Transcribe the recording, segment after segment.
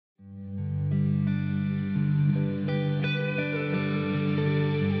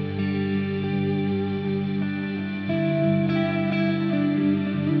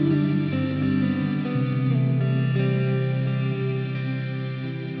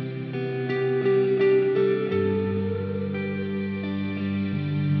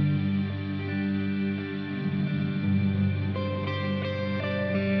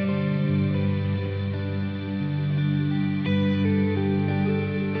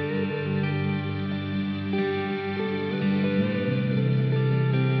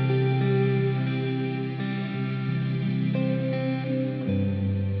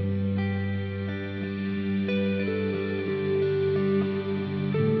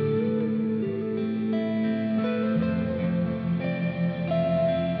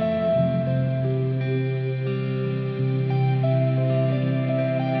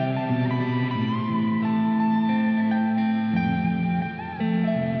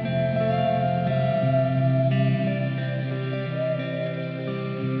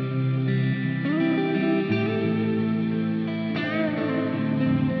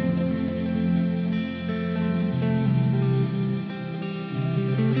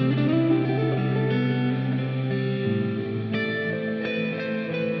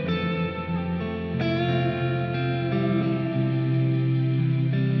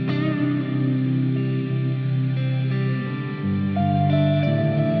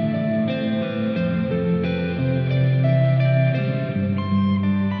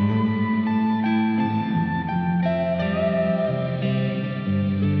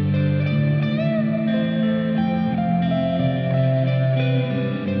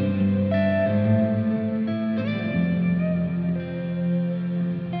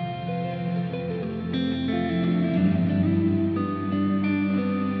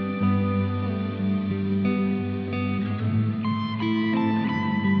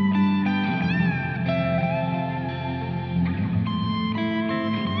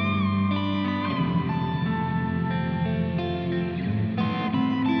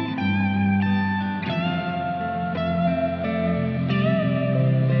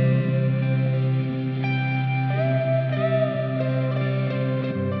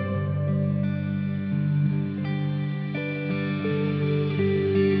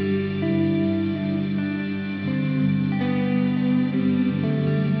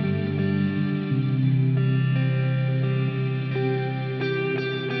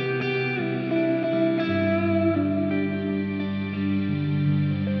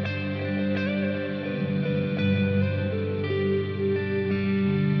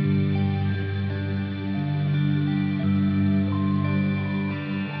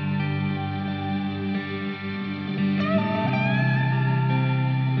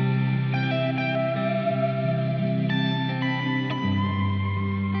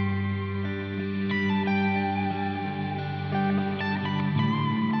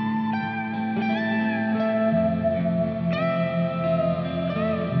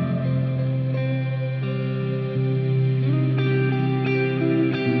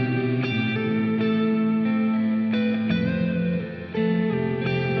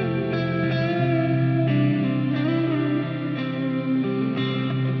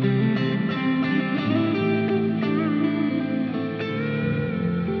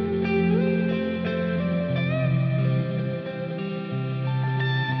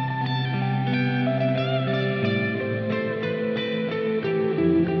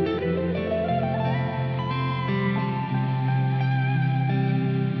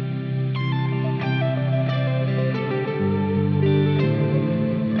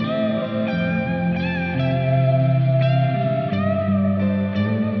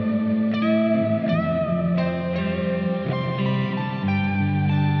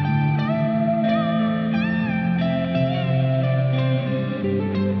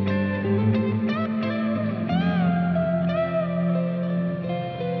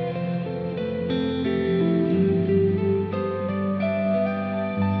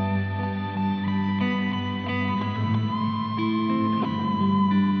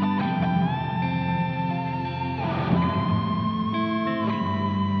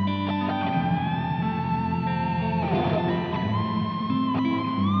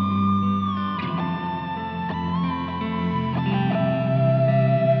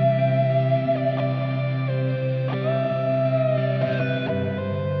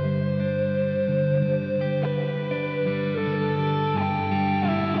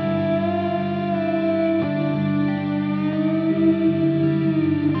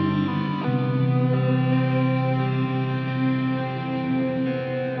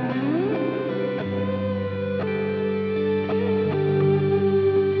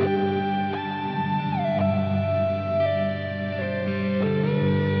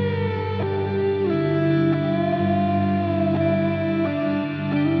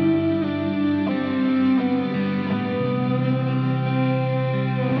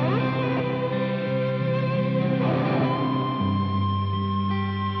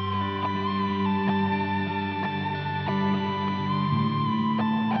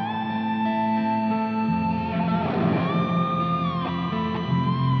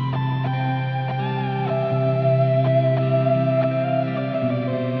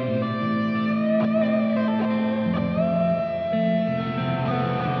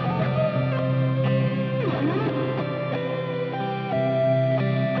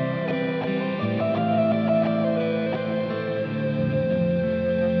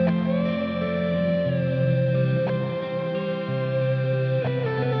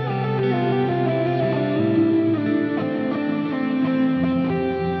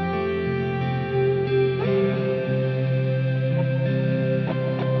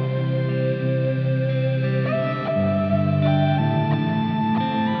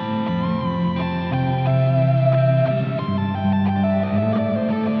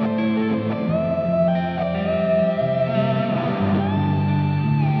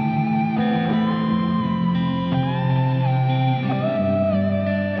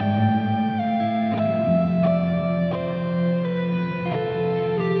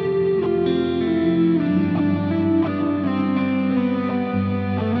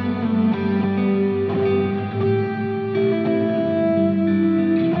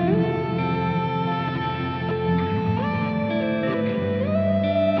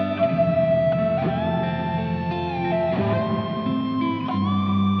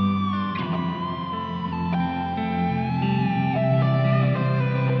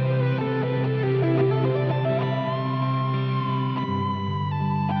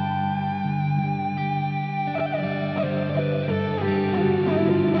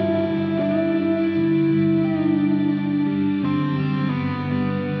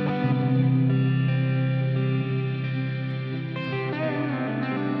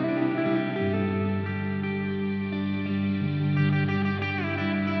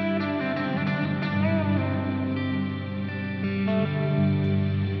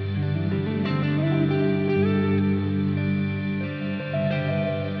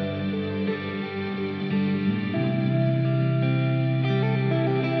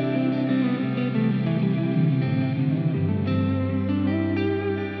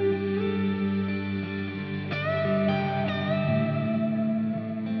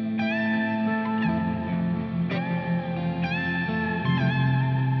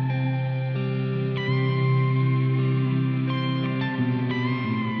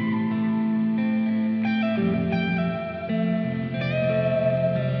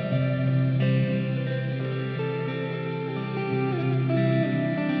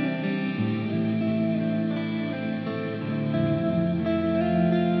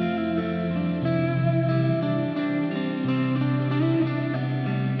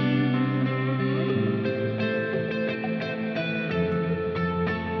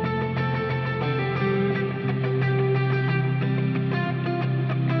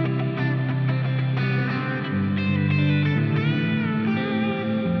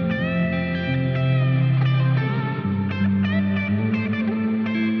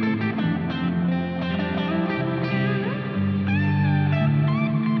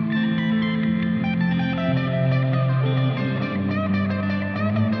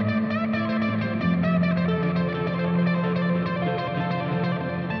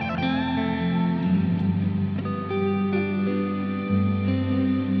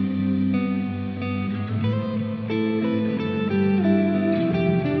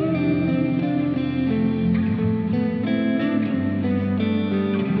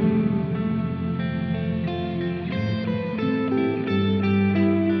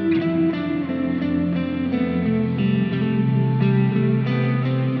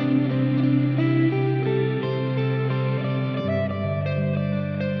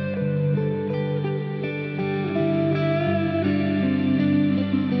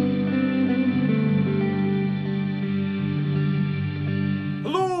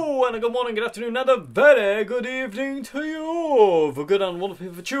Hello and a good morning, good afternoon and a very good evening to you. For good and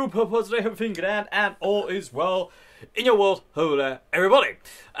wonderful for true purpose today, everything grand and all is well in your world. Hello there everybody.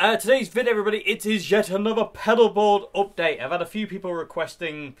 Today's vid everybody, it is yet another pedalboard update. I've had a few people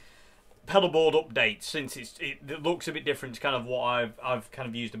requesting pedalboard updates since it looks a bit different to kind of what I've kind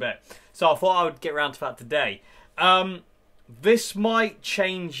of used a bit. So I thought I would get around to that today. This might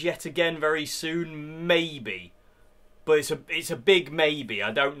change yet again very soon, maybe. But it's a big maybe.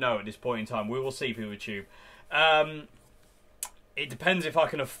 I don't know at this point in time. We will see through YouTube. It depends if I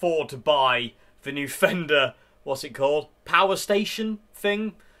can afford to buy the new Fender, what's it called? Power Station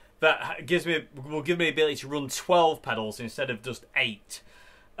thing that will give me the ability to run 12 pedals instead of just 8.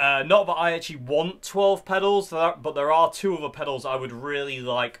 Not that I actually want 12 pedals, but there are 2 other pedals I would really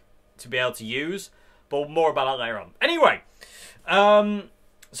like to be able to use. But more about that later on. Anyway,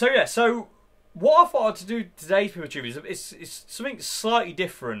 so what I thought to do today for YouTube is something slightly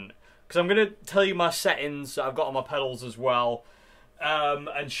different, because I'm going to tell you my settings that I've got on my pedals as well,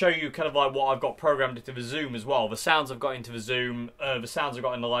 and show you kind of like what I've got programmed into the Zoom as well, the sounds I've got into the Zoom, the sounds I've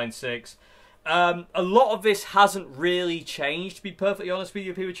got in the Line 6. A lot of this hasn't really changed, to be perfectly honest with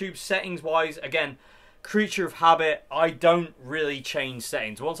you, YouTube. Settings wise, again, creature of habit, I don't really change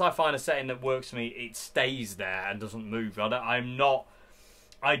settings. Once I find a setting that works for me, it stays there and doesn't move.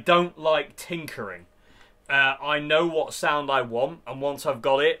 I don't like tinkering. I know what sound I want, and once I've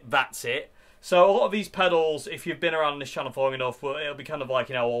got it, that's it. So a lot of these pedals, if you've been around this channel for long enough, well, it'll be kind of like,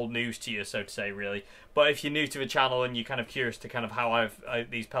 you know, old news to you, so to say, really. But if you're new to the channel and you're kind of curious to kind of how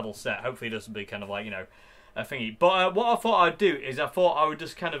these pedals set, hopefully this will be kind of like, you know, a thingy. But what I thought I'd do is I thought I would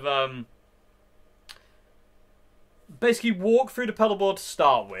just kind of basically walk through the pedal board to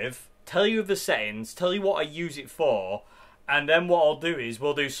start with, tell you of the settings, tell you what I use it for. And then what I'll do is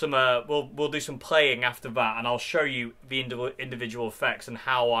we'll do some playing after that, and I'll show you the individual effects and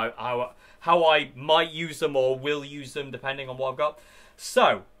how I might use them or will use them depending on what I've got.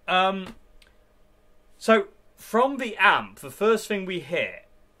 So from the amp, the first thing we hear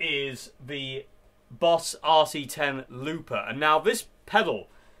is the Boss RC10 Looper, and now this pedal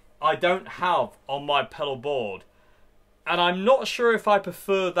I don't have on my pedal board, and I'm not sure if I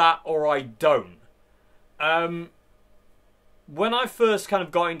prefer that or I don't. When I first kind of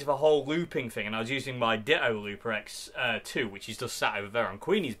got into the whole looping thing, and I was using my Ditto Looper X2, which is just sat over there on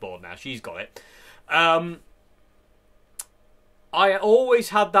Queenie's board now, she's got it. I always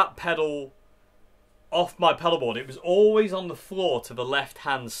had that pedal off my pedal board. It was always on the floor to the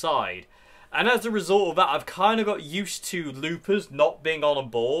left-hand side. And as a result of that, I've kind of got used to loopers not being on a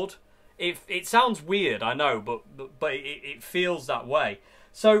board. It sounds weird, I know, but it feels that way.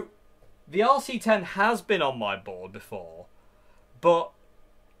 So the RC10 has been on my board before. But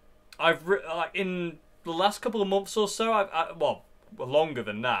in the last couple of months or so, well, longer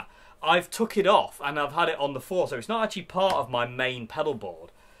than that, I've took it off and I've had it on the floor, so it's not actually part of my main pedal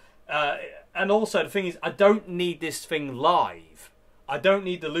board. And also, the thing is, I don't need this thing live. I don't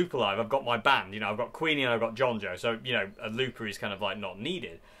need the looper live. I've got my band, you know, I've got Queenie and I've got John Joe, so, you know, a looper is kind of like not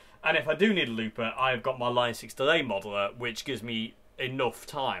needed. And if I do need a looper, I've got my Line 6 delay modeler, which gives me enough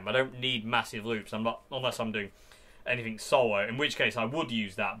time. I don't need massive loops, unless I'm doing anything solo, in which case I would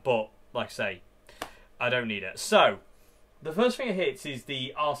use that, but like I say, I don't need it. So the first thing it hits is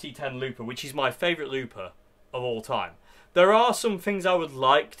the RC10 Looper, which is my favourite looper of all time. There are some things I would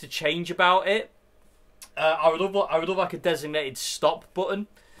like to change about it. I would love like a designated stop button.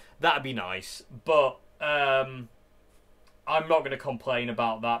 That'd be nice, but I'm not going to complain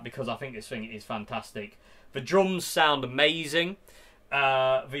about that because I think this thing is fantastic. The drums sound amazing.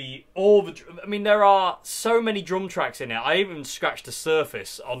 I mean, there are so many drum tracks in it. I even scratched the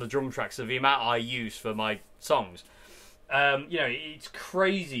surface on the drum tracks of the amount I use for my songs. You know, it's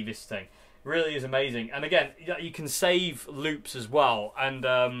crazy, this thing. It really is amazing. And again, you can save loops as well. And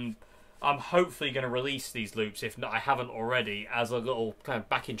I'm hopefully going to release these loops, if not, I haven't already, as a little kind of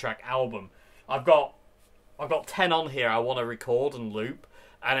backing track album. I've got 10 on here I want to record and loop,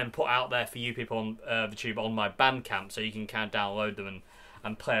 and then put out there for you people on the tube on my Bandcamp, so you can kind of download them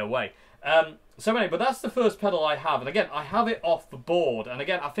and play away. So anyway, but that's the first pedal I have, and again, I have it off the board, and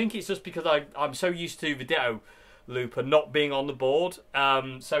again, I think it's just because I'm so used to the Ditto Looper not being on the board,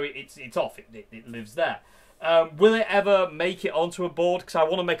 so it's off, it lives there. Will it ever make it onto a board? Because I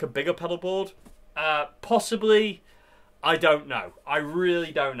want to make a bigger pedal board. Possibly. I don't know. I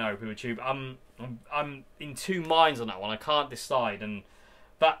really don't know, YouTube. I'm in two minds on that one. I can't decide, and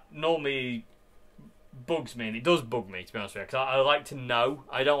that normally bugs me, and it does bug me, to be honest with you, because I like to know.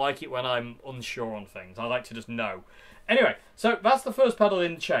 I don't like it when I'm unsure on things. I like to just know. Anyway, so that's the first pedal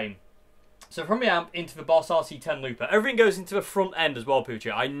in the chain. So from the amp into the Boss RC10 looper, everything goes into the front end as well,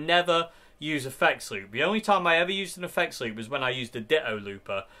 Poochie. I never use effects loop. The only time I ever used an effects loop was when I used the Ditto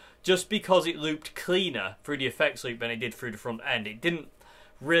looper, just because it looped cleaner through the effects loop than it did through the front end. It didn't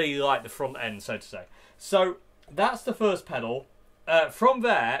really like the front end, so to say. So that's the first pedal. From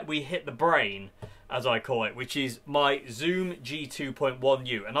there, we hit the brain, as I call it, which is my Zoom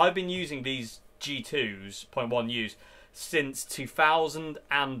G2.1U. And I've been using these G2s, 0.1Us, since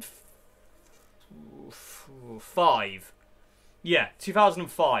 2005. Yeah,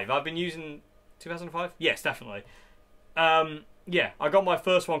 2005. I've been using 2005. Yes, definitely. Yeah, I got my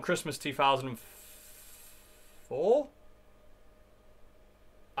first one Christmas 2004.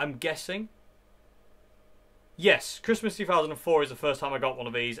 I'm guessing. Yes, Christmas 2004 is the first time I got one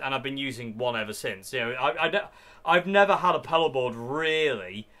of these, and I've been using one ever since. You know, I've never had a pedal board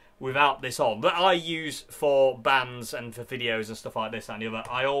really without this on, that I use for bands and for videos and stuff like this and the other.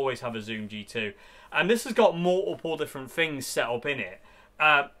 I always have a Zoom G2, and this has got multiple different things set up in it.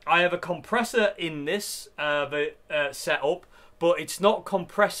 I have a compressor in this setup, but it's not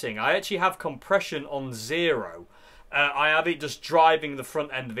compressing. I actually have compression on 0. I have it just driving the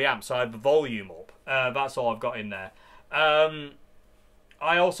front end of the amp, so I have the volume up. That's all I've got in there.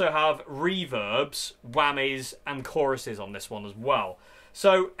 I also have reverbs, whammies, and choruses on this one as well.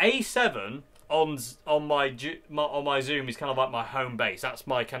 So A7 on my Zoom is kind of like my home bass. That's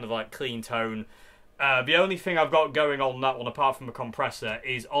my kind of like clean tone. The only thing I've got going on that one, apart from the compressor,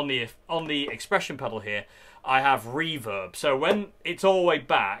 is on the expression pedal here, I have reverb. So when it's all the way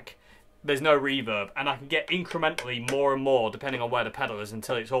back, there's no reverb, and I can get incrementally more and more depending on where the pedal is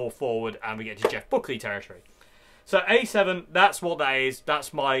until it's all forward and we get to Jeff Buckley territory. So A7, that's what that is.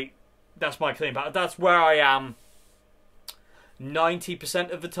 That's my clean pedal. That's where I am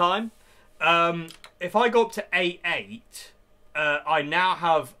 90% of the time. If I go up to A8, I now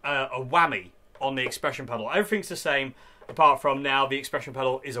have a whammy on the expression pedal. Everything's the same, apart from now the expression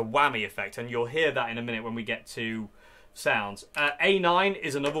pedal is a whammy effect, and you'll hear that in a minute when we get to sounds. A9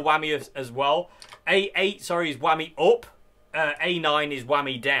 is another whammy as well. A8, sorry, is whammy up. A9 is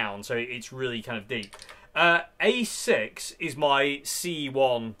whammy down, so it's really kind of deep. A6 is my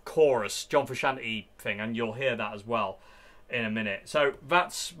C1 chorus, John Frusciante thing, and you'll hear that as well in a minute. So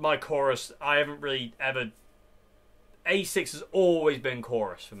that's my chorus. I haven't really ever... A6 has always been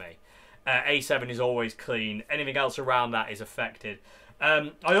chorus for me. A7 is always clean. Anything else around that is affected.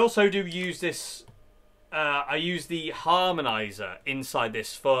 I also do use this... I use the harmonizer inside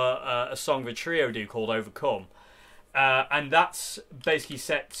this for a song the trio do called Overcome. And that's basically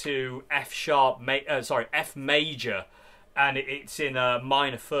set to F major, and it's in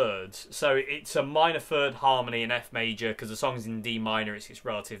minor thirds. So it's a minor third harmony in F major because the song's in D minor, it's its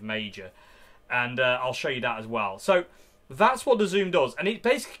relative major. And I'll show you that as well. So that's what the Zoom does, and it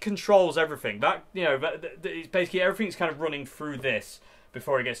basically controls everything. That, you know, it's basically everything's kind of running through this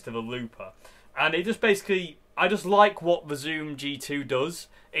before it gets to the looper. And it just basically, I just like what the Zoom G2 does.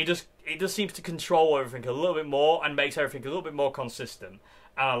 It just seems to control everything a little bit more and makes everything a little bit more consistent.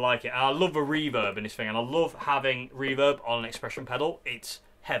 And I like it. And I love the reverb in this thing. And I love having reverb on an expression pedal. It's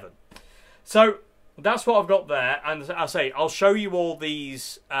heaven. So that's what I've got there. And I say, I'll show you all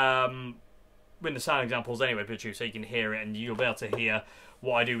these with the sound examples anyway, Pichu, so you can hear it and you'll be able to hear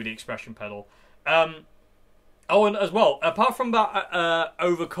what I do with the expression pedal. Oh, and as well, apart from that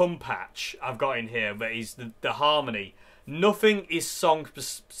Overcome patch I've got in here, that is the harmony, nothing is song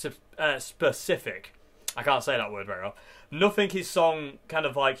specific. I can't say that word very well. Nothing is song kind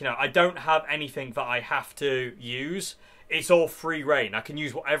of like, you know, I don't have anything that I have to use. It's all free reign. I can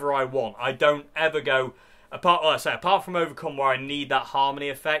use whatever I want. I don't ever go, apart from Overcome where I need that harmony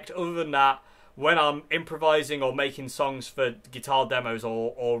effect. Other than that, when I'm improvising or making songs for guitar demos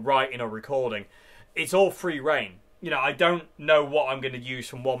or writing or recording, it's all free reign. You know, I don't know what I'm going to use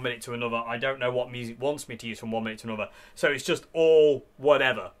from 1 minute to another. I don't know what music wants me to use from 1 minute to another. So it's just all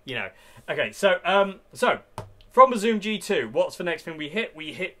whatever, you know. Okay, so from the Zoom G2, what's the next thing we hit?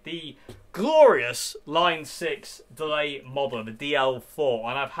 We hit the glorious Line 6 delay modeler, the DL4.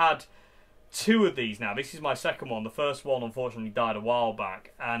 And I've had 2 of these now. This is my second one. The first one, unfortunately, died a while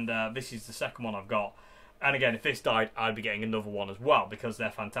back. And this is the second one I've got. And again, if this died, I'd be getting another one as well because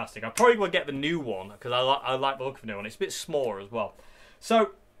they're fantastic. I probably will get the new one because I like the look of the new one. It's a bit smaller as well.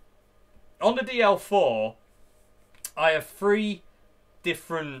 So, on the DL4, I have 3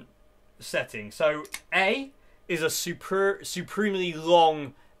 different settings. So, A is a supremely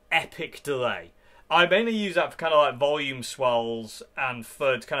long, epic delay. I mainly use that for kind of like volume swells and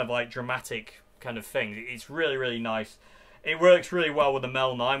for kind of like dramatic kind of things. It's really, really nice. It works really well with the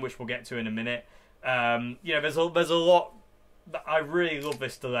Mel 9, which we'll get to in a minute. You know, there's a lot I really love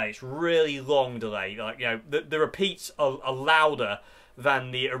this delay. It's really long delay. Like, you know, the repeats are louder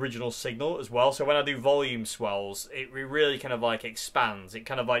than the original signal as well. So when I do volume swells, it really kind of like expands. It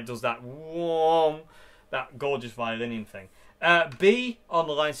kind of like does that whoom, that gorgeous violining thing. B on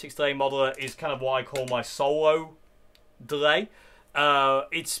the Line 6 delay modeler is kind of what I call my solo delay.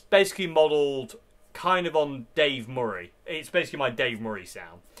 It's basically modelled kind of on Dave Murray. It's basically my Dave Murray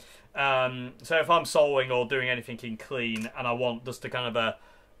sound. So if I'm soloing or doing anything in clean and I want just a kind of a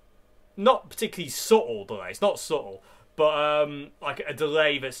not particularly subtle delay, it's not subtle, but like a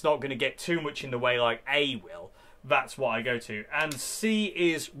delay that's not going to get too much in the way like A will, that's what I go to. And C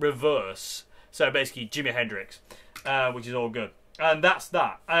is reverse, so basically Jimi Hendrix, which is all good. And that's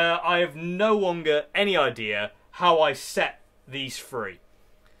that. I have no longer any idea how I set these three.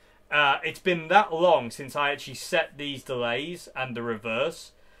 It's been that long since I actually set these delays and the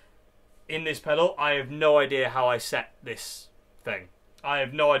reverse in this pedal. I have no idea how I set this thing. I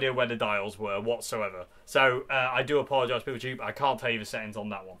have no idea where the dials were whatsoever. So I do apologise, people cheap. I can't tell you the settings on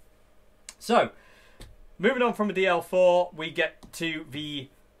that one. So moving on from the DL4, we get to the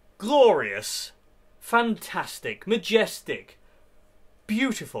glorious, fantastic, majestic,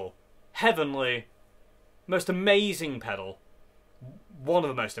 beautiful, heavenly, most amazing pedal. One of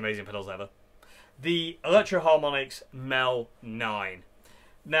the most amazing pedals ever. The Electro-Harmonix Mel 9.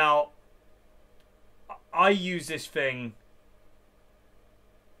 Now, I use this thing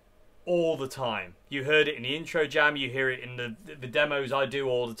all the time. You heard it in the intro jam, you hear it in the demos I do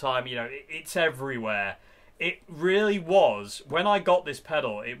all the time. You know, it's everywhere. It really was, when I got this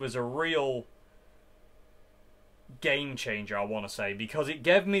pedal, it was a real game changer, I want to say, because it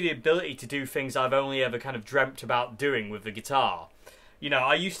gave me the ability to do things I've only ever kind of dreamt about doing with the guitar. You know,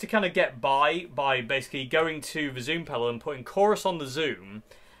 I used to kind of get by basically going to the Zoom pedal and putting chorus on the Zoom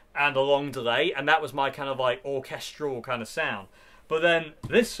and a long delay, and that was my kind of like orchestral kind of sound. But then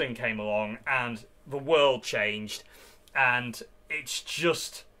this thing came along and the world changed, and it's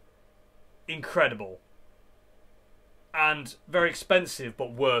just incredible. And very expensive,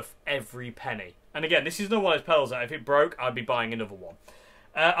 but worth every penny. And again, this is not one of those pedals that if it broke, I'd be buying another one.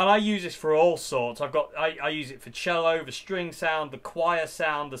 And I use this for all sorts. I use it for cello, the string sound, the choir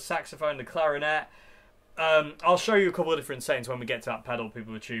sound, the saxophone, the clarinet. I'll show you a couple of different settings when we get to that pedal,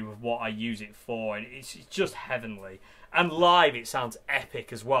 people with tube, of what I use it for. And it's just heavenly. And live, it sounds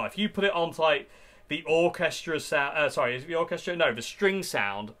epic as well. If you put it onto like the orchestra sound, sorry, is it the orchestra? No, the string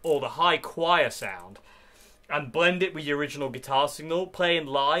sound or the high choir sound, and blend it with your original guitar signal, playing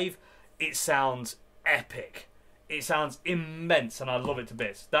live, it sounds epic. It sounds immense, and I love it to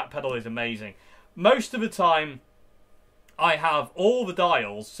bits. That pedal is amazing. Most of the time, I have all the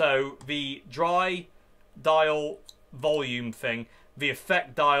dials, so the dry dial volume thing, the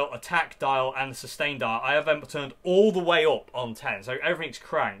effect dial, attack dial, and the sustain dial, I have them turned all the way up on 10, so everything's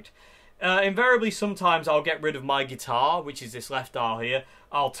cranked. Invariably, sometimes I'll get rid of my guitar, which is this left dial here.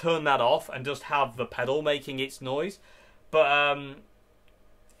 I'll turn that off and just have the pedal making its noise. But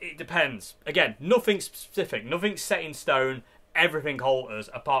it depends. Again, nothing specific, nothing set in stone. Everything alters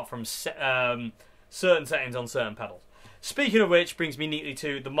apart from certain settings on certain pedals. Speaking of which, brings me neatly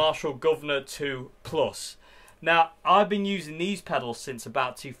to the Marshall Governor 2 Plus. Now, I've been using these pedals since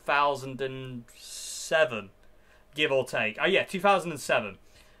about 2007, give or take. Oh yeah, 2007.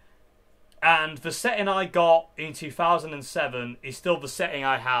 And the setting I got in 2007 is still the setting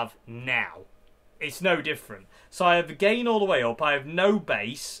I have now. It's no different. So I have the gain all the way up, I have no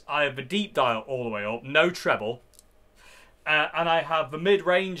bass, I have the deep dial all the way up, no treble, and I have the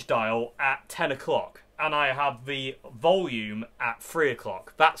mid-range dial at 10 o'clock, and I have the volume at 3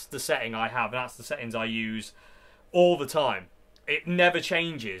 o'clock. That's the setting I have, and that's the settings I use all the time. It never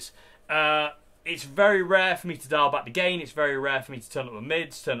changes. It's very rare for me to dial back the gain. It's very rare for me to turn up the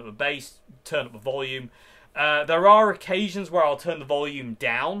mids, turn up the bass, turn up the volume. There are occasions where I'll turn the volume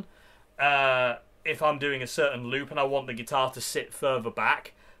down if I'm doing a certain loop and I want the guitar to sit further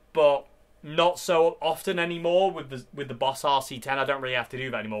back, but not so often anymore with the Boss RC10. I don't really have to do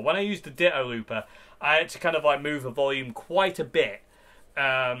that anymore. When I used the Ditto looper, I had to kind of like move the volume quite a bit,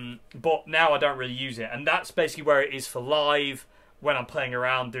 but now I don't really use it, and that's basically where it is for live. When I'm playing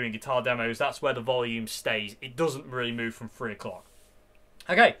around doing guitar demos, that's where the volume stays. It doesn't really move from 3 o'clock.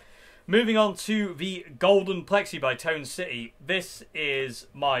 Okay, moving on to the Golden Plexi by Tone City. This is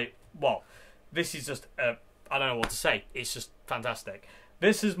my, well, this is just, I don't know what to say. It's just fantastic.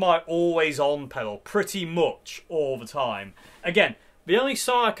 This is my always-on pedal, pretty much all the time. Again, the only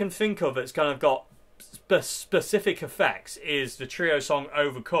song I can think of that's kind of got specific effects is the trio song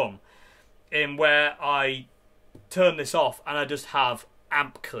Overcome, in where I turn this off and I just have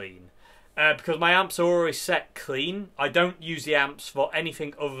amp clean. because my amps are always set clean. I don't use the amps for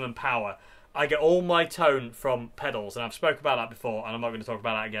anything other than power. I get all my tone from pedals, and I've spoken about that before, and I'm not going to talk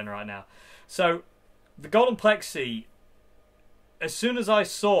about that again right now. So, the Golden Plexi, as soon as I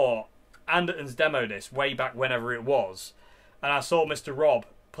saw Anderton's demo this, way back whenever it was, and I saw Mr. Rob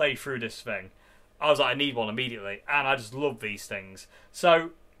play through this thing, I was like, I need one immediately, and I just love these things. So,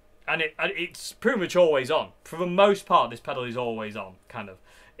 and it's pretty much always on. For the most part, this pedal is always on, kind of.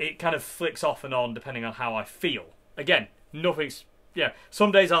 It kind of flicks off and on depending on how I feel. Again, nothing's... Yeah,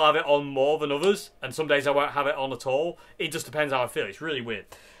 some days I'll have it on more than others, and some days I won't have it on at all. It just depends how I feel. It's really weird.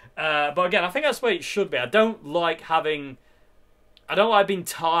 But again, I think that's the way it should be. I don't like being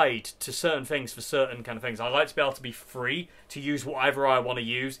tied to certain things for certain kind of things. I like to be able to be free to use whatever I want to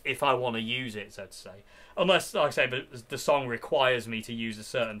use, if I want to use it, so to say. Unless, like I say, the song requires me to use a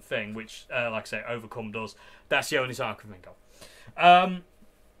certain thing, which, like I say, Overcome does. That's the only song I can think of.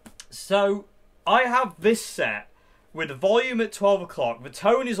 So, I have this set with the volume at 12 o'clock. The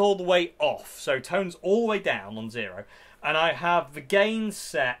tone is all the way off, so tone's all the way down on 0. And I have the gain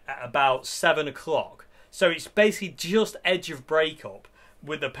set at about 7 o'clock. So it's basically just edge of breakup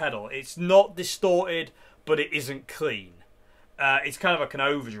with the pedal. It's not distorted, but it isn't clean. It's kind of like an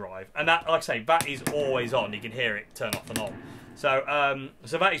overdrive. And that, like I say, that is always on. You can hear it turn off and on. So,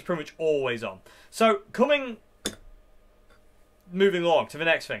 so that is pretty much always on. So, moving along to the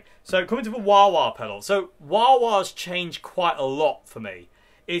next thing. So, coming to the wah-wah pedal. So, wah-wah's changed quite a lot for me.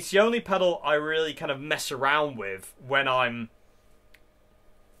 It's the only pedal I really kind of mess around with when I'm,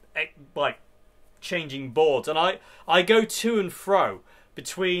 like, changing boards. And I go to and fro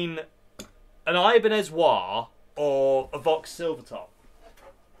between an Ibanez wah or a Vox Silvertop.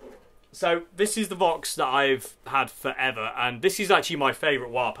 So, this is the Vox that I've had forever. And this is actually my favourite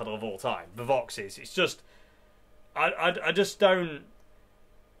wah pedal of all time. The Vox is. It's just... I just don't...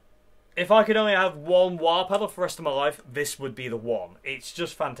 If I could only have one wah pedal for the rest of my life, this would be the one. It's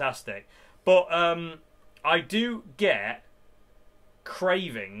just fantastic. But I do get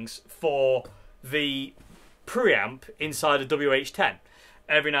cravings for the preamp inside a WH-10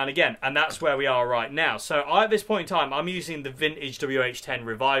 every now and again. And that's where we are right now. So at this point in time, I'm using the vintage WH-10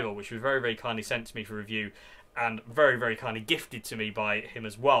 Revival, which was very, very kindly sent to me for review and very, very kindly gifted to me by him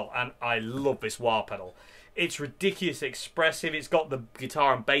as well. And I love this wah pedal. It's ridiculously expressive. It's got the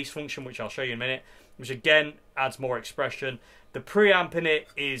guitar and bass function, which I'll show you in a minute, which again adds more expression. The preamp in it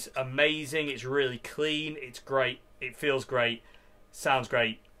is amazing. It's really clean. It's great. It feels great. Sounds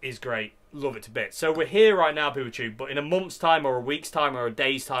great. Is great. Love it to bits. So we're here right now, PeopleTube, but in a month's time or a week's time or a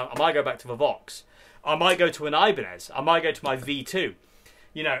day's time, I might go back to the Vox. I might go to an Ibanez. I might go to my V2.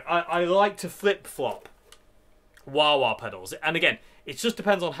 You know, I like to flip-flop wah-wah pedals. And again, it just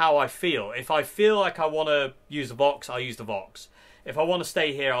depends on how I feel. If I feel like I want to use the Vox, I'll use the Vox. If I want to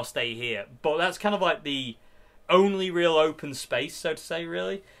stay here, I'll stay here. But that's kind of like the only real open space, so to say,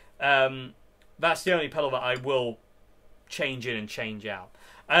 really. That's the only pedal that I will change in and change out.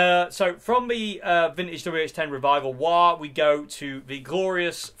 So from the vintage WH-10 Revival wah, we go to the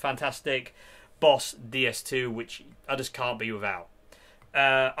glorious, fantastic Boss DS2, which I just can't be without.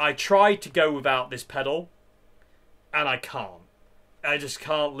 I tried to go without this pedal, and I can't. I just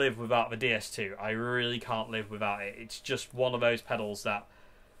can't live without the DS2. I really can't live without it. It's just one of those pedals that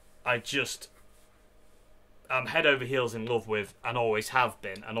I'm head over heels in love with, and always have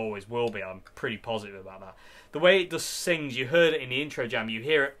been, and always will be. I'm pretty positive about that. The way it just sings, you heard it in the intro jam, you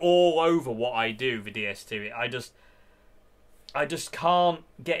hear it all over what I do, the DS2. I just can't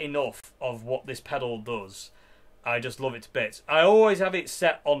get enough of what this pedal does. I just love it to bits. I always have it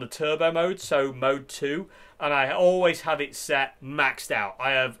set on the turbo mode, so mode 2, and I always have it set maxed out.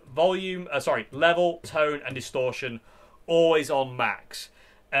 I have level, tone, and distortion always on max.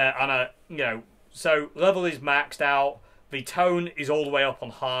 So level is maxed out, the tone is all the way up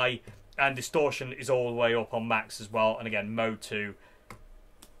on high, and distortion is all the way up on max as well. And again, mode 2,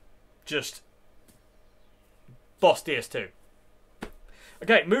 just Boss DS2.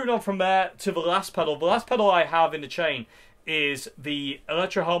 Okay, moving on from there to the last pedal. The last pedal I have in the chain is the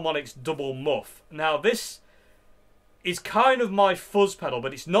Electro Harmonix Double Muff. Now, this is kind of my fuzz pedal,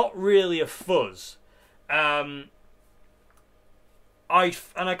 but it's not really a fuzz. I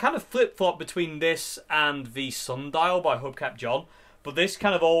kind of flip-flop between this and the Sundial by Hubcap John, but this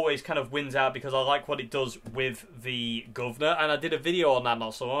kind of always kind of wins out because I like what it does with the Governor, and I did a video on that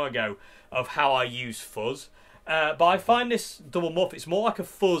not so long ago of how I use fuzz. But I find this Double Muff, it's more like a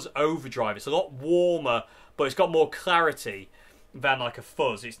fuzz overdrive. It's a lot warmer, but it's got more clarity. than like a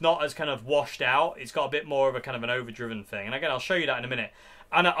fuzz. It's not as kind of washed out. It's got a bit more of a kind of an overdriven thing. And again, I'll show you that in a minute.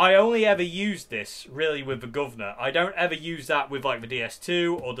 And I only ever use this really with the Governor. I don't ever use that with like the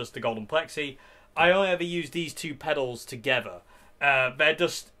DS2 or just the Golden Plexi. I only ever use these two pedals together. They're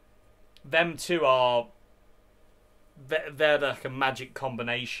just, them two are, they're like a magic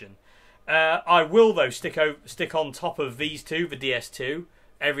combination. I will though stick on top of these two, the DS2,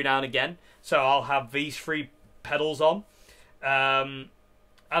 every now and again. So I'll have these three pedals on.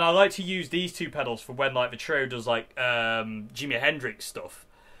 And I like to use these two pedals for when like the trio does like Jimi Hendrix stuff,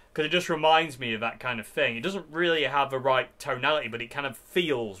 because it just reminds me of that kind of thing. It doesn't really have the right tonality, but it kind of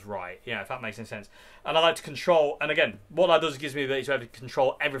feels right, you know, if that makes any sense. And I like to control, and again, what that does is gives me the ability to be able to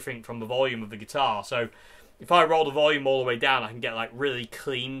control everything from the volume of the guitar. So if I roll the volume all the way down, I can get like really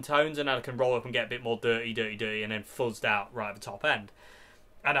clean tones, and then I can roll up and get a bit more dirty, and then fuzzed out right at the top end.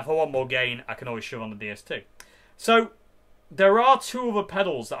 And if I want more gain, I can always shove on the DS2. So there are two other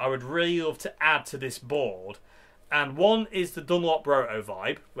pedals that I would really love to add to this board. And one is the Dunlop Roto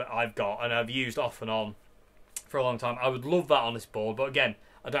Vibe that I've got and I've used off and on for a long time. I would love that on this board, but again,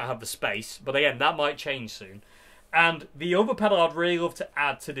 I don't have the space. But again, that might change soon. And the other pedal I'd really love to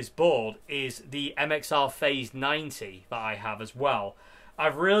add to this board is the MXR Phase 90 that I have as well.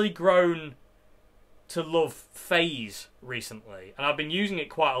 I've really grown to love phase recently, and I've been using it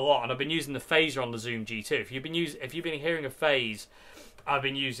quite a lot, and I've been using the phaser on the Zoom G2. If you've been hearing a phase, I've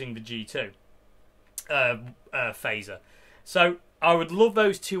been using the G2 phaser. So I would love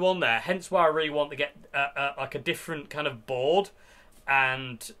those two on there, hence why I really want to get like a different kind of board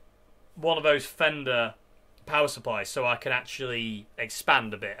and one of those Fender power supplies, so I can actually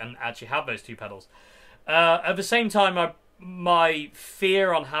expand a bit and actually have those two pedals. At the same time, my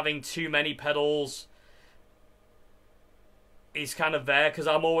fear on having too many pedals is kind of there, because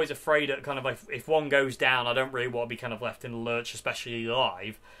I'm always afraid that kind of like if one goes down, I don't really want to be kind of left in the lurch, especially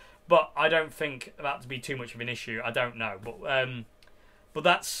live. But I don't think that to be too much of an issue. I don't know, but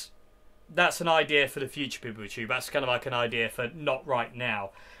that's an idea for the future, people with YouTube. That's kind of like an idea for not right now.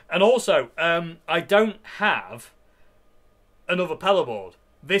 And also, I don't have another pedal board.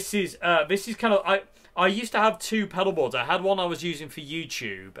 This is kind of I used to have two pedal boards. I had one I was using for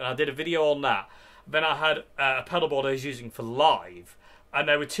YouTube, and I did a video on that. Then I had a pedal board I was using for live, and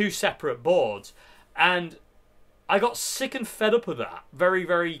they were two separate boards. And I got sick and fed up of that very,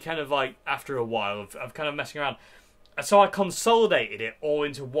 very kind of like after a while of kind of messing around. So I consolidated it all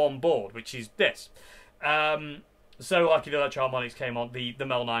into one board, which is this. So like the Electro Harmonics came on, the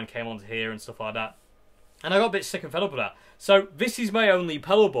Mel 9 came onto here and stuff like that. And I got a bit sick and fed up with that. So this is my only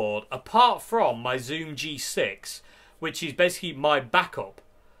pedal board, apart from my Zoom G6, which is basically my backup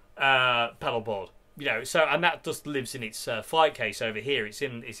pedal board. You know, so, and that just lives in its flight case over here. It's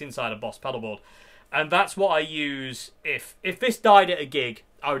inside a Boss pedal board. And that's what I use if this died at a gig,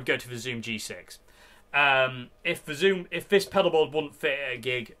 I would go to the Zoom G6. If this pedal board wouldn't fit at a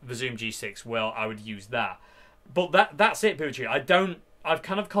gig, the Zoom G6 will. I would use that. But that's it, Poochie. I've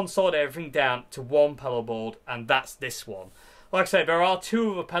kind of consolidated everything down to one pedal board, and that's this one. Like I say, there are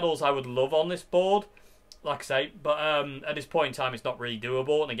two other pedals I would love on this board, like I say, but at this point in time, it's not really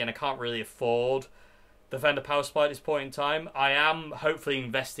doable. And again, I can't really afford the Fender Power Supply at this point in time. I am hopefully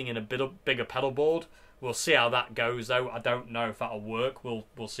investing in a bigger pedal board. We'll see how that goes, though. I don't know if that'll work. We'll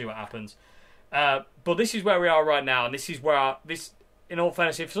see what happens. But this is where we are right now, and this is where in all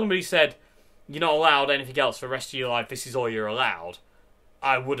fairness, if somebody said you're not allowed anything else for the rest of your life, this is all you're allowed,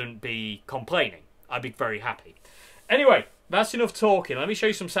 I wouldn't be complaining. I'd be very happy. Anyway, that's enough talking. Let me show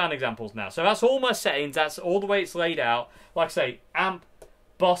you some sound examples now. So that's all my settings. That's all the way it's laid out. Like I say, amp,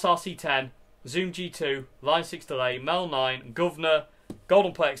 Boss RC10, Zoom G2, Line 6 delay, Mel 9, Governor,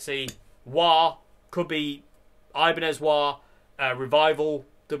 Golden Plexi, wah, could be Ibanez wah, Revival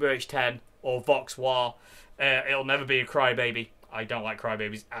WH10, or Vox wah. It'll never be a Crybaby. I don't like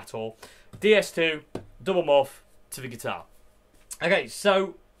Crybabies at all. DS2, double muff to the guitar. Okay,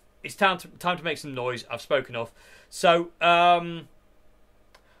 so it's time to make some noise. I've spoken enough. So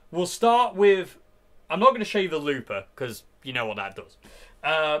we'll start with. I'm not going to show you the looper because you know what that does.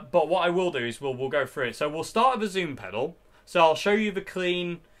 But what I will do is we'll go through it. So we'll start with the Zoom pedal. So I'll show you the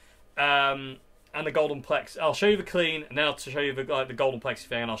clean and the Golden Plex. I'll show you the clean, and then I'll show you the Golden Plexi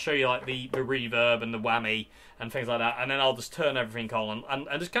thing, and I'll show you like the reverb and the whammy and things like that. And then I'll just turn everything on and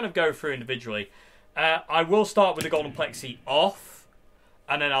just kind of go through individually. I will start with the Golden Plexi off,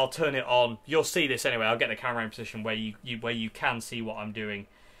 and then I'll turn it on. You'll see this anyway. I'll get the camera in position where you can see what I'm doing.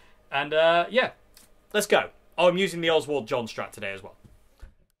 And yeah, let's go. Oh, I'm using the Oswald John Strat today as well.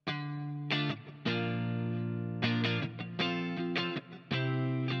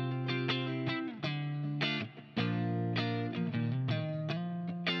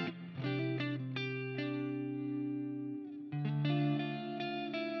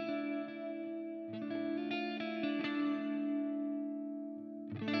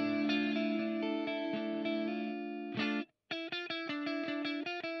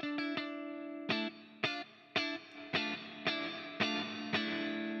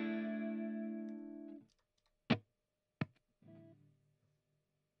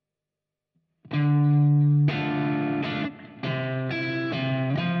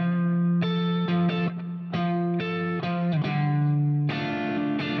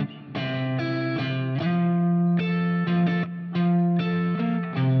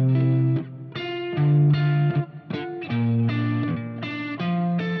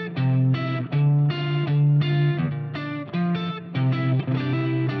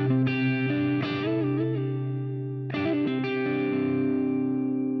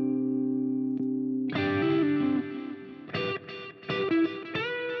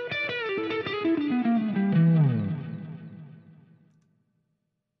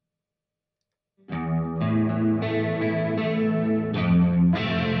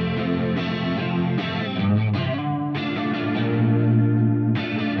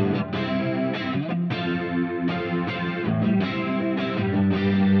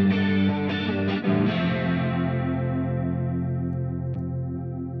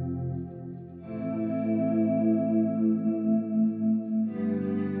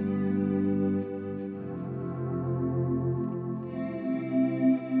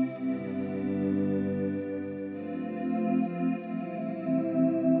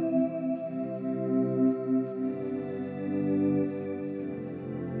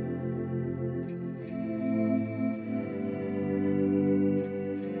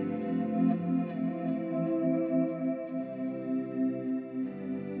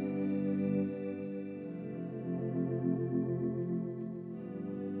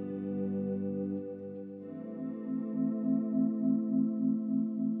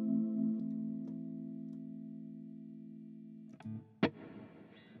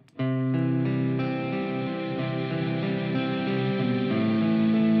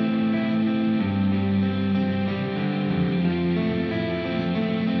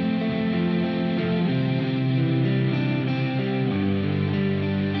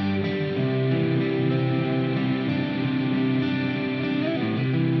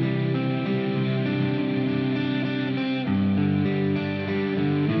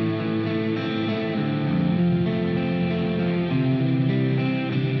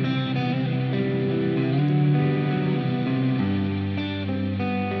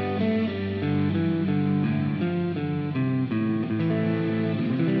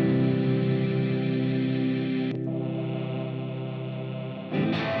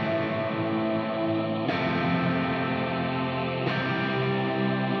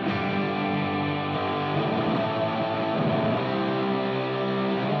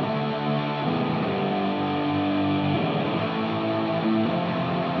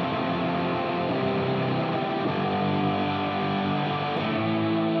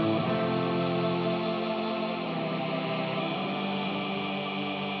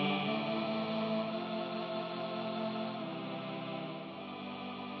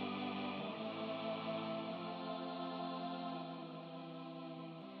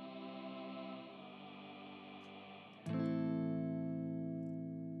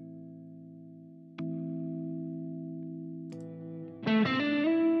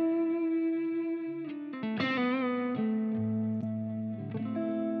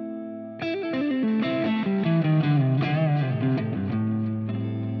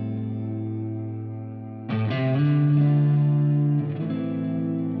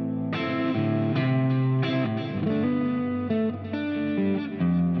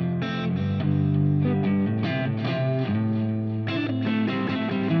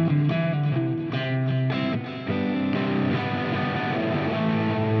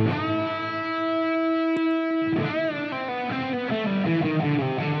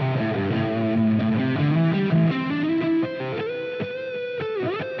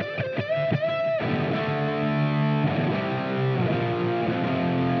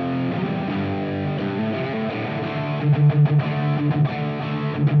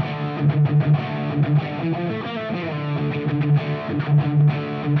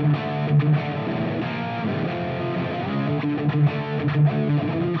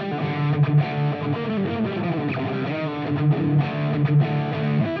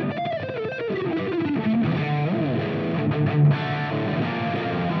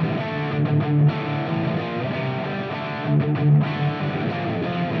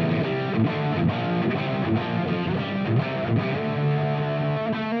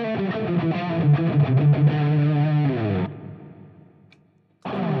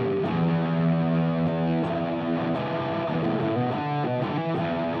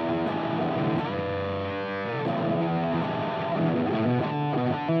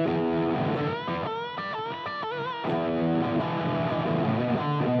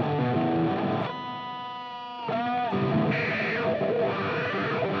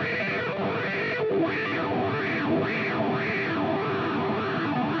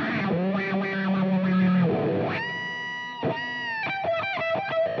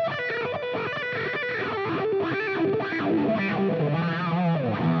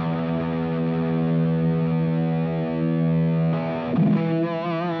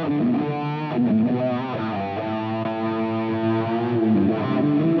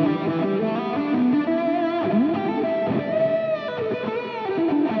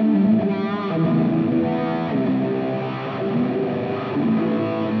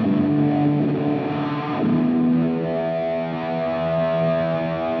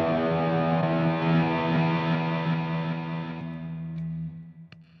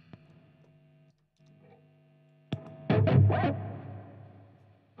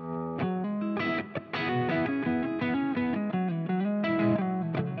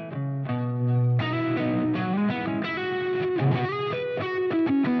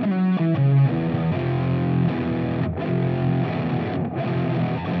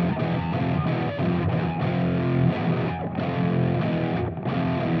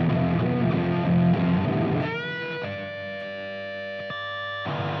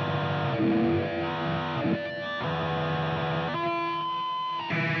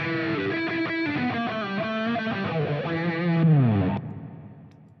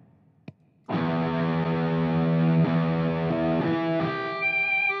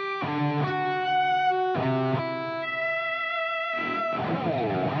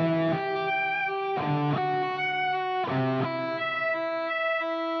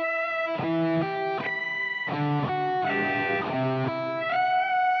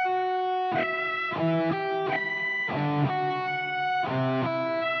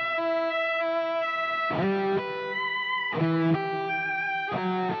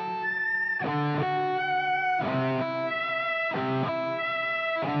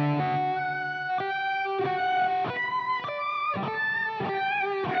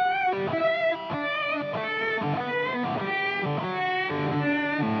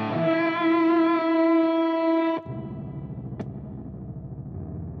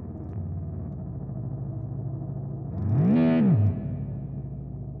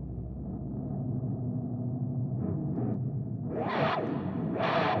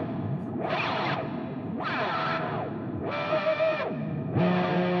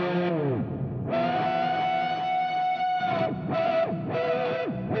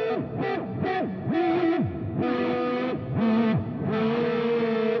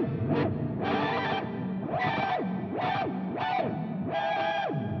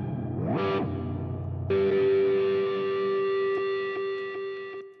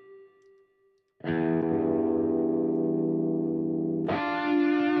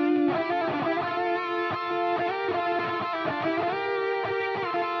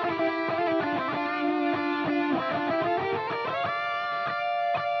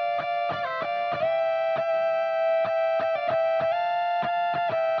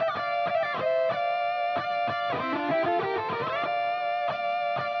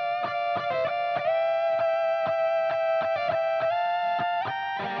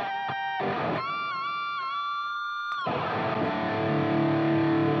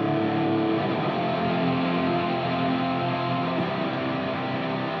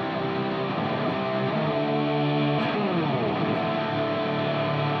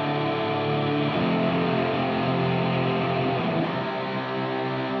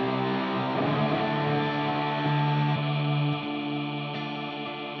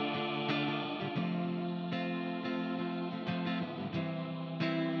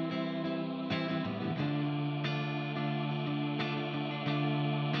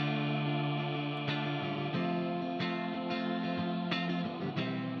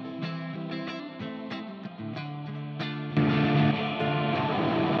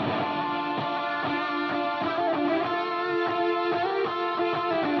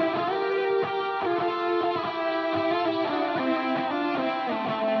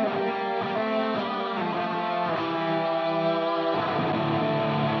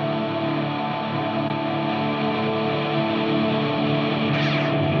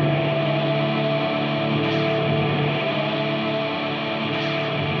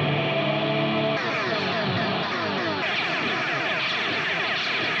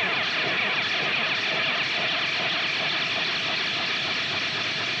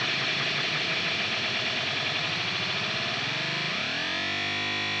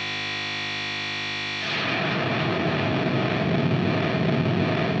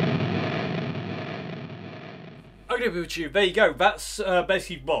 Okay, YouTube, there you go. That's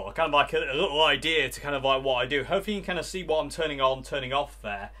basically, well, kind of like a little idea to kind of like what I do. Hopefully you can kind of see what I'm turning on, turning off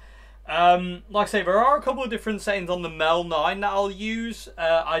there. Like I say, there are a couple of different settings on the Mel 9 that I'll use.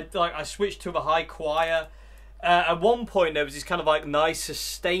 I switched to the high choir. At one point there was this kind of like nice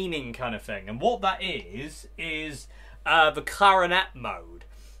sustaining kind of thing, and what that is the clarinet mode.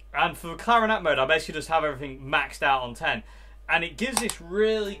 And for the clarinet mode, I basically just have everything maxed out on 10, and it gives this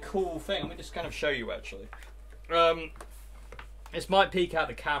really cool thing. Let me just kind of show you actually. This might peek out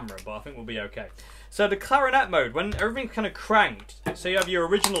the camera, but I think we'll be okay. So the clarinet mode, when everything's kind of cranked, so you have your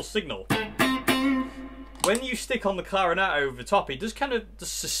original signal. When you stick on the clarinet over the top, it just kind of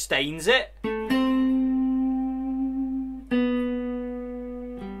just sustains it.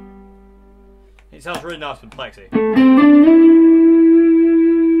 It sounds really nice with Plexi.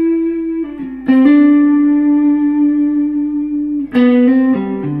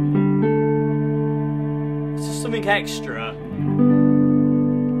 It's just something extra.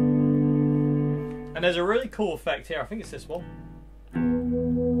 And there's a really cool effect here. I think it's this one.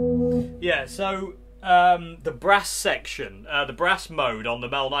 Yeah, so the brass section, the brass mode on the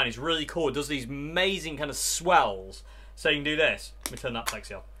Mel 9 is really cool. It does these amazing kind of swells. So you can do this. Let me turn that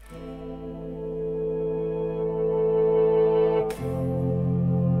Plexi off.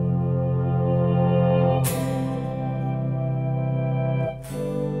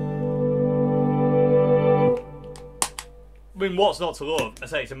 I mean, what's not to love? I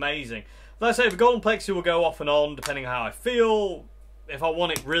say it's amazing. Like I say, the golden plexi will go off and on depending on how I feel. If I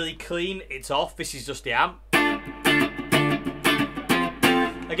want it really clean, it's off. This is just the amp.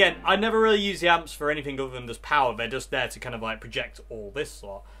 Again, I never really use the amps for anything other than just power. They're just there to kind of like project all this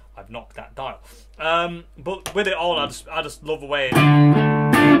slot. I've knocked that dial. But with it on, I just love the way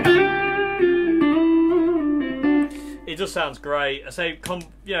it just sounds great. I say,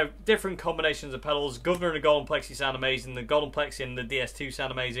 you know, different combinations of pedals. Governor and the golden plexi sound amazing. The golden plexi and the DS2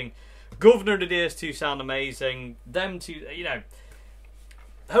 sound amazing. Governor and the DS2 sound amazing. Them two, you know.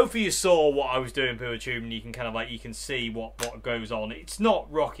 Hopefully you saw what I was doing per tube, and you can kind of like you can see what goes on. It's not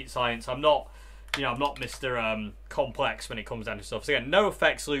rocket science. I'm not, you know, I'm not Mr. Complex when it comes down to stuff. So again, no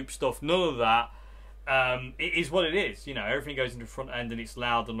effects loop stuff, none of that. It is what it is. You know, everything goes into the front end and it's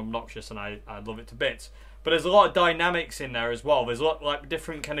loud and obnoxious, and I love it to bits. But there's a lot of dynamics in there as well. There's a lot like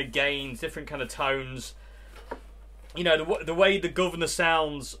different kind of gains, different kind of tones. You know, the way the Governor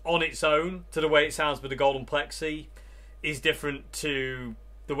sounds on its own to the way it sounds with the golden plexi is different to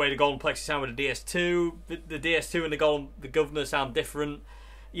the way the golden plexi sound with the DS2. The DS2 and the Governor sound different.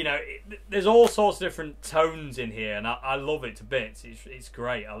 You know, there's all sorts of different tones in here, and I love it to bits. It's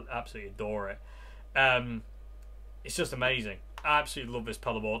great. I absolutely adore it. It's just amazing. I absolutely love this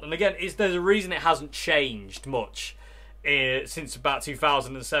pedal board. And again, there's a reason it hasn't changed much since about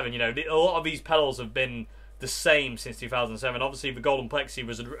 2007. You know, a lot of these pedals have been the same since 2007. Obviously, the golden plexi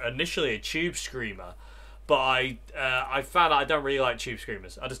was initially a tube screamer, but I found out I don't really like tube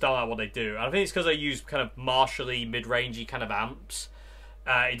screamers. I just don't like what they do. And I think it's because I use kind of Marshall-y, mid-rangey kind of amps.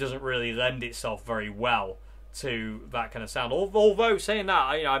 It doesn't really lend itself very well to that kind of sound. Although saying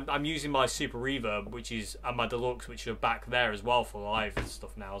that, you know, I'm using my Super Reverb, which is and my Deluxe, which are back there as well for live and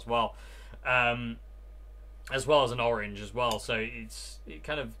stuff now as well as an Orange as well. So it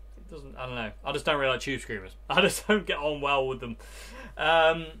doesn't. I don't know. I just don't really like tube screamers. I just don't get on well with them.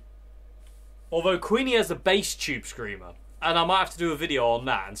 Although Queenie has a bass tube screamer, and I might have to do a video on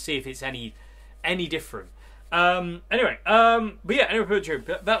that and see if it's any different. Anyway, but yeah, anyway,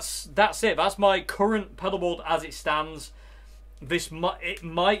 that's it. That's my current pedalboard as it stands. It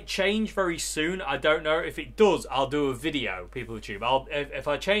might change very soon. I don't know. If it does, I'll do a video, people of YouTube. If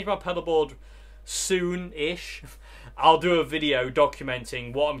I change my pedalboard soon-ish, I'll do a video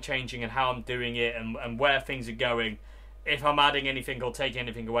documenting what I'm changing and how I'm doing it and where things are going. If I'm adding anything or taking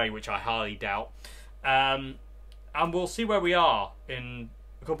anything away, which I highly doubt. And we'll see where we are in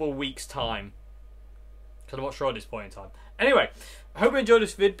a couple of weeks' time. Because I'm not sure at this point in time. Anyway, I hope you enjoyed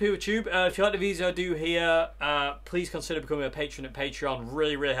this vid, people of YouTube. If you like the videos I do here, please consider becoming a patron at Patreon.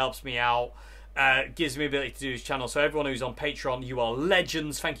 Really, really helps me out. Gives me the ability to do this channel. So everyone who's on Patreon, you are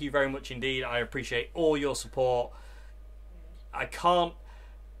legends. Thank you very much indeed. I appreciate all your support. I can't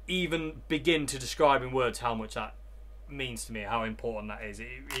even begin to describe in words how much that means to me, how important that is.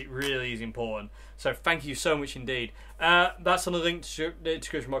 It really is important. So thank you so much indeed. That's on the link to the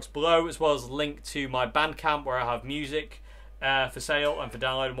description box below, as well as a link to my Bandcamp where I have music for sale and for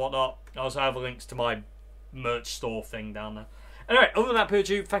download and whatnot. I also have links to my merch store thing down there. Anyway, other than that,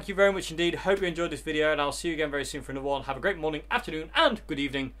 YouTube, thank you very much indeed. Hope you enjoyed this video, and I'll see you again very soon for another one. Have a great morning, afternoon, and good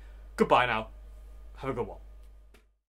evening. Goodbye now. Have a good one.